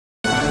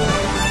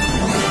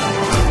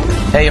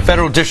Hey, a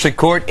federal district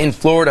court in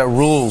Florida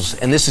rules,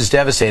 and this is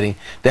devastating,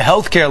 the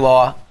health care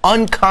law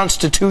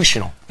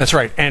unconstitutional. That's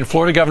right. And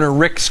Florida Governor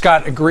Rick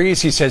Scott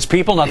agrees. He says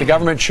people, not the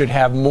government, should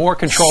have more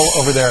control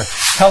over their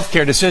health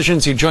care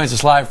decisions. He joins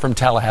us live from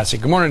Tallahassee.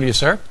 Good morning to you,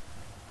 sir.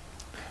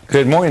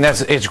 Good morning.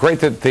 It's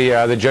great that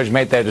the judge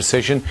made that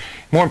decision.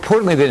 More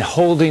importantly than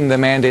holding the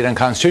mandate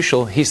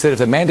unconstitutional, he said if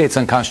the mandate's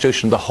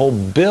unconstitutional, the whole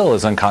bill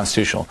is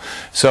unconstitutional.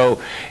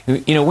 So,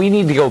 we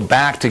need to go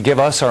back to give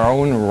us our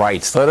own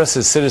rights. Let us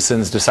as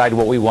citizens decide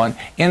what we want.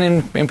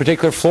 And in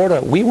particular, Florida,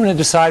 we want to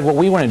decide what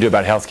we want to do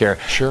about health care.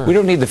 Sure. We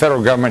don't need the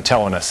federal government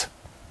telling us.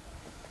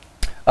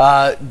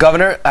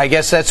 Governor, I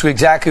guess that's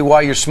exactly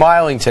why you're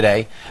smiling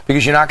today,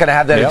 because you're not going to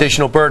have that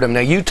additional burden.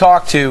 Now, you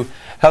talked to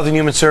Health and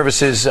Human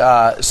Services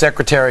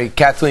Secretary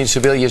Kathleen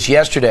Sebelius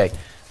yesterday.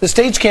 The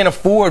states can't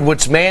afford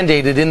what's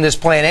mandated in this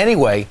plan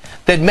anyway,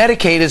 that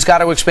Medicaid has got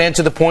to expand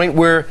to the point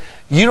where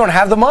you don't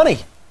have the money.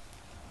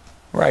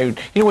 Right.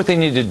 What they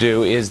need to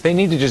do is they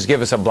need to just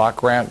give us a block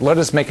grant. Let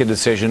us make a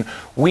decision.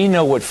 We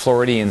know what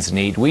Floridians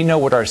need. We know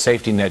what our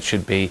safety net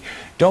should be.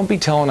 Don't be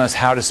telling us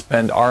how to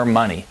spend our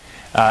money.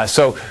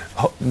 So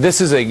this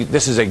is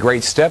a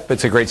great step.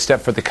 It's a great step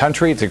for the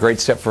country. It's a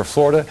great step for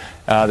Florida.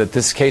 That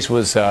this case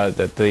was that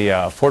the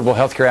Affordable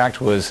Health Care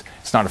Act was,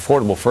 it's not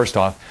affordable first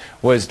off,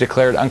 was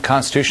declared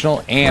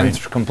unconstitutional and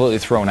completely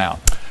thrown out.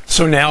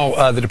 So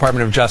now the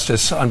Department of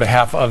Justice, on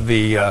behalf of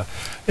the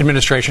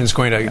administration, is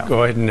going to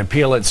go ahead and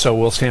appeal it. So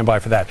we'll stand by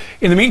for that.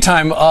 In the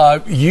meantime,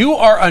 you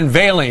are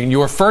unveiling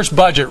your first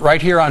budget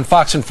right here on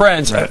Fox and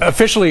Friends,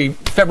 officially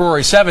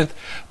February 7th.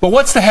 But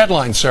what's the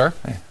headline, sir?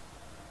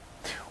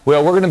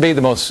 Well, we're going to be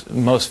the most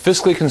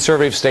fiscally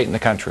conservative state in the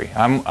country.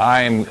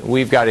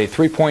 We've got a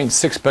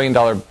 $3.6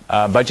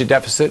 billion budget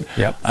deficit.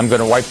 Yep. I'm going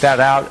to wipe that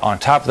out. On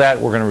top of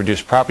that, we're going to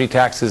reduce property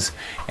taxes,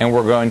 and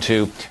we're going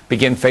to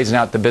begin phasing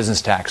out the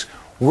business tax.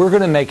 We're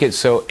going to make it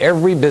so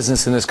every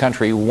business in this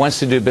country wants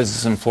to do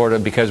business in Florida,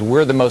 because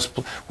we're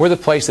the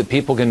place that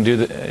people can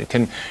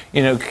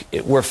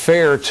we're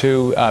fair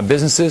to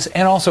businesses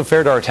and also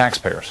fair to our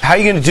taxpayers. How are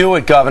you going to do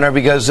it, Governor?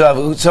 Because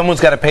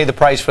someone's got to pay the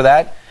price for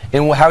that.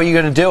 And how are you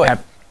going to do it?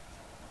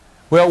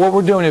 Well, what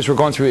we're doing is we're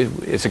going through,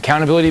 it's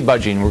accountability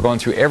budgeting. We're going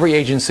through every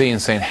agency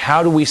and saying,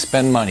 how do we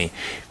spend money?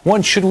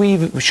 One,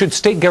 should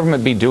state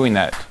government be doing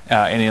that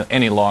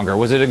any longer?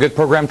 Was it a good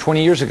program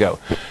 20 years ago?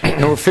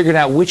 And we're figuring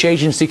out which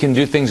agency can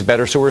do things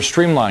better, so we're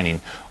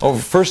streamlining.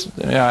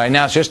 I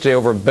announced yesterday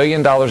over $1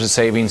 billion of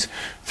savings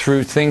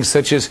through things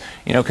such as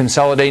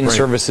consolidating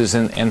services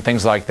and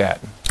things like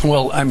that.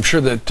 Well, I'm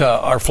sure that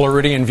our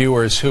Floridian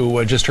viewers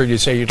who just heard you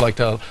say you'd like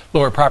to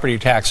lower property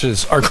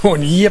taxes are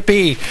going,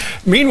 yippee.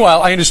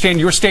 Meanwhile, I understand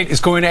your state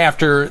is going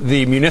after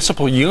the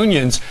municipal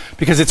unions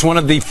because it's one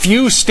of the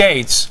few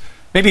states,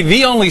 maybe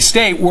the only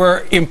state,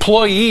 where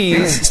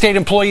state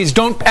employees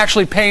don't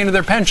actually pay into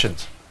their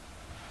pensions.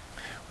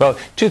 Well,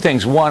 two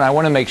things. One, I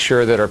want to make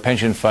sure that our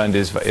pension fund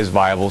is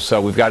viable, so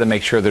we've got to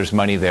make sure there's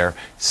money there.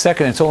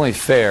 Second, it's only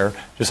fair,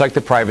 just like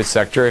the private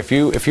sector. If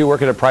you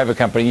work at a private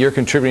company, you're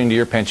contributing to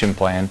your pension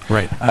plan.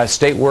 Right.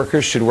 State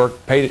workers should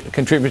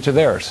contribute to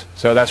theirs.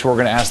 So that's what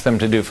we're going to ask them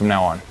to do from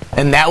now on.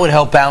 And that would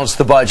help balance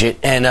the budget.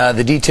 And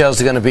the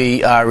details are going to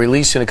be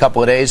released in a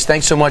couple of days.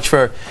 Thanks so much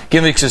for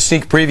giving us a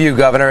sneak preview,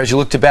 Governor, as you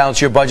look to balance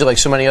your budget like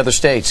so many other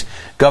states.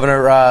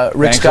 Governor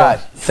Rick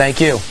Scott,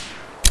 thank you.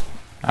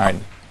 All right.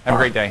 Have a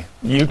great day.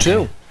 You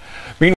too.